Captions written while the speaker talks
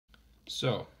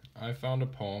So, I found a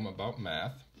poem about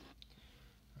math,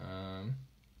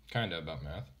 kind of about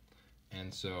math,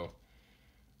 and so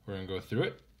we're going to go through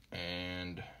it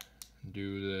and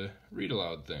do the read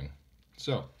aloud thing.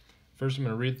 So, first I'm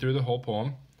going to read through the whole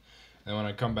poem, and when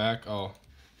I come back, I'll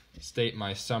state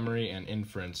my summary and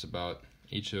inference about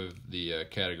each of the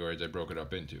categories I broke it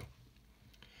up into.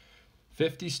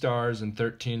 50 stars and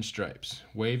 13 stripes.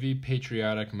 Wavy,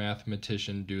 patriotic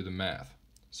mathematician, do the math.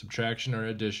 Subtraction or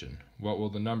addition, what will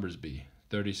the numbers be,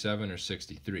 37 or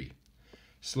 63?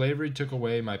 Slavery took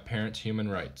away my parents' human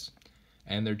rights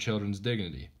and their children's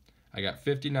dignity. I got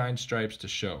 59 stripes to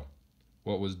show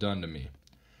what was done to me.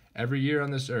 Every year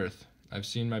on this earth, I've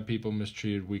seen my people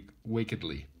mistreated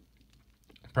wickedly.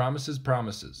 Promises,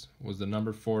 promises, was the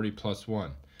number 40 plus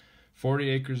 1. 40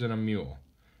 acres and a mule.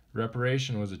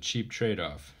 Reparation was a cheap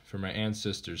trade-off for my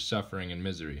ancestors' suffering and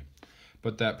misery.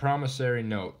 But that promissory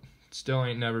note still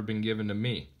ain't never been given to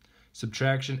me.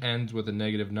 Subtraction ends with a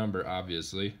negative number,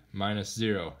 obviously.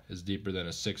 -0 is deeper than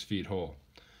a 6 feet hole.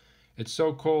 It's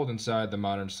so cold inside the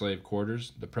modern slave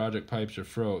quarters, the project pipes are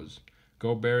froze.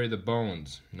 Go bury the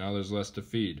bones, now there's less to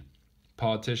feed.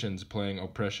 Politicians playing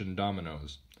oppression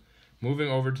dominoes. Moving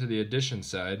over to the addition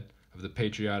side of the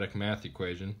patriotic math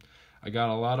equation, I got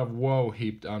a lot of woe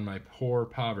heaped on my poor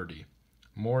poverty.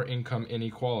 More income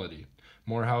inequality,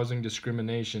 more housing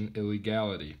discrimination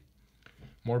illegality,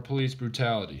 more police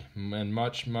brutality, and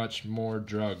much, much more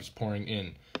drugs pouring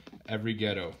into every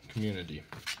ghetto community.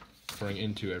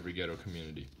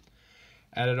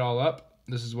 Add it all up,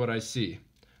 this is what I see.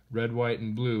 Red, white,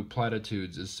 and blue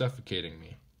platitudes is suffocating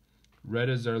me. Red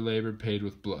is our labor paid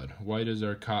with blood. White is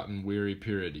our cotton weary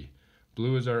purity.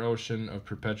 Blue is our ocean of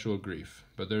perpetual grief.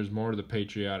 But there's more to the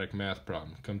patriotic math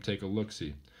problem. Come take a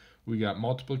look-see. We got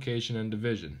multiplication and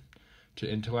division to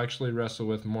intellectually wrestle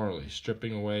with morally.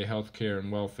 Stripping away health care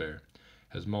and welfare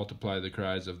has multiplied the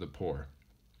cries of the poor.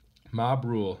 Mob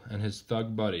rule and his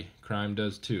thug buddy, crime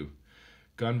does too.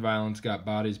 Gun violence got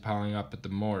bodies piling up at the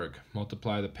morgue.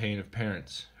 Multiply the pain of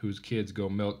parents whose kids go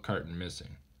milk carton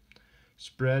missing.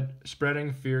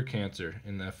 Spreading fear cancer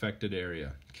in the affected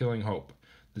area, killing hope.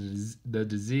 The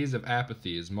disease of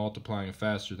apathy is multiplying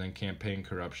faster than campaign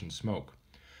corruption smoke.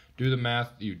 Do the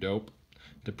math, you dope.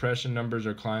 Depression numbers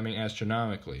are climbing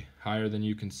astronomically, higher than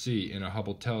you can see in a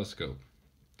Hubble telescope.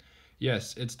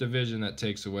 Yes, it's division that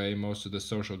takes away most of the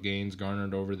social gains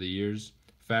garnered over the years.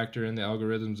 Factor in the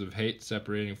algorithms of hate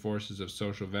separating forces of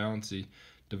social valency.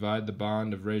 Divide the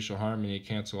bond of racial harmony,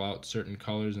 cancel out certain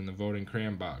colors in the voting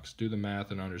crayon box. Do the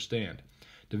math and understand.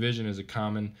 Division is a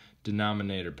common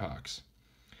denominator pox.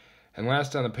 And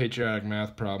last on the patriotic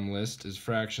math problem list is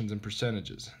fractions and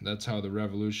percentages. That's how the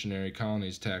revolutionary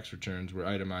colonies' tax returns were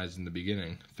itemized in the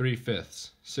beginning.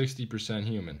 3/5, 60%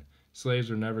 human. Slaves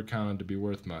were never counted to be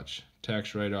worth much.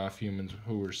 Tax write-off humans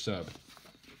who were sub.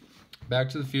 Back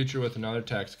to the future with another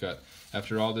tax cut.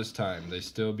 After all this time, they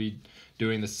still be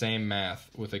doing the same math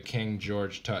with a King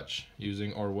George touch,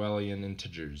 using Orwellian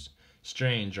integers.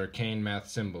 Strange, arcane math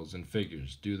symbols and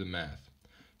figures. Do the math.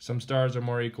 Some stars are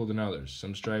more equal than others.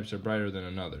 Some stripes are brighter than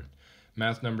another.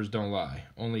 Math numbers don't lie.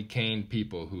 Only caned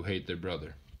people who hate their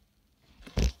brother.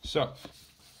 So,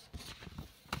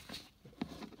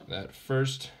 that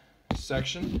first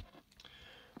section,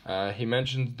 he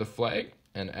mentions the flag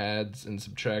and adds and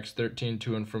subtracts 13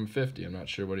 to and from 50. I'm not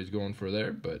sure what he's going for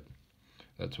there, but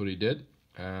that's what he did.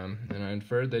 And I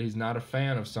inferred that he's not a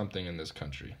fan of something in this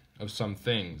country, of some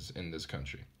things in this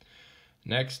country.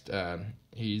 Next,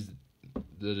 he's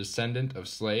the descendant of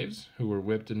slaves who were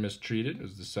whipped and mistreated,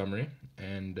 was the summary.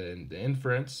 And in the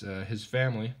inference, his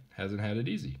family hasn't had it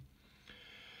easy.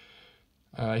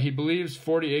 He believes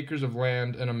 40 acres of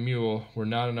land and a mule were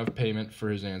not enough payment for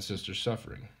his ancestors'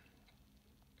 suffering.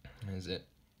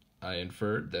 I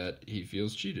inferred that he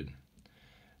feels cheated.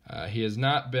 He has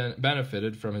not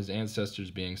benefited from his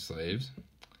ancestors being slaves,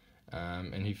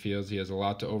 and he feels he has a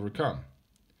lot to overcome.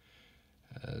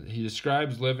 He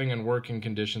describes living and working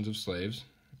conditions of slaves,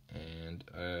 and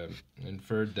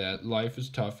inferred that life is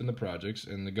tough in the projects,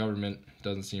 and the government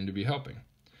doesn't seem to be helping.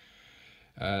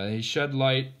 He shed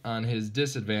light on his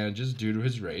disadvantages due to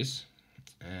his race,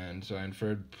 and so I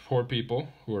inferred poor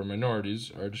people who are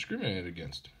minorities are discriminated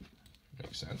against.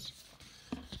 Makes sense.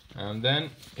 Then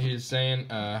he's saying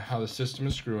how the system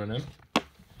is screwing him,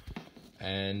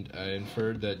 and I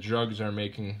inferred that drugs are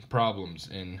making problems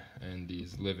in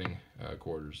these living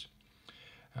quarters.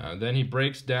 Then he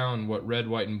breaks down what red,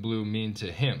 white, and blue mean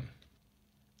to him,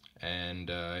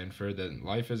 and I inferred that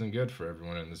life isn't good for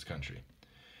everyone in this country.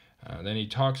 Then he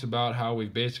talks about how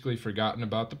we've basically forgotten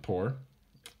about the poor,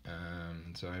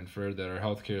 so I inferred that our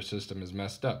healthcare system is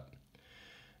messed up.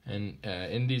 And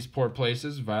in these poor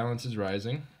places, violence is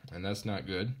rising, and that's not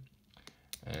good.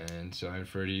 And so I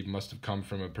inferred he must have come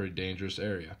from a pretty dangerous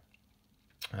area.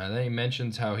 Then he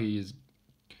mentions how his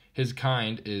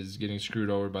kind is getting screwed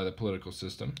over by the political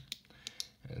system.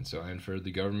 And so I inferred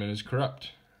the government is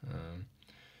corrupt.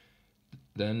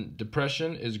 Then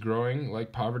depression is growing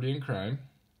like poverty and crime.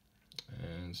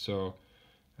 And so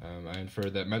I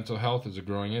inferred that mental health is a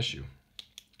growing issue.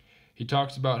 He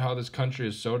talks about how this country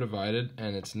is so divided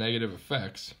and its negative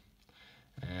effects.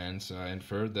 And so I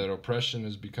inferred that oppression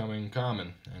is becoming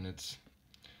common, and it's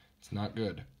not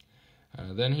good.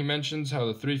 Then he mentions how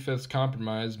the 3/5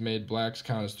 compromise made blacks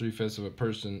count as 3/5 of a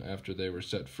person after they were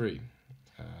set free.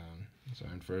 So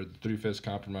I inferred the 3/5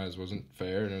 compromise wasn't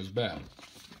fair and it was bad.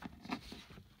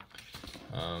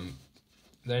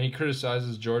 Then he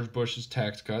criticizes George Bush's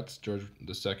tax cuts,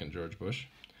 the second George Bush.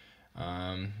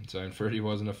 So I inferred he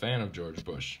wasn't a fan of George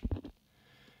Bush.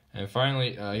 And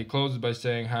finally, he closes by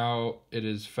saying how it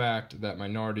is fact that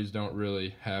minorities don't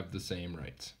really have the same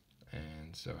rights.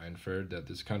 And so I inferred that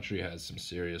this country has some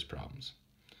serious problems.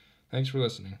 Thanks for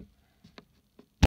listening.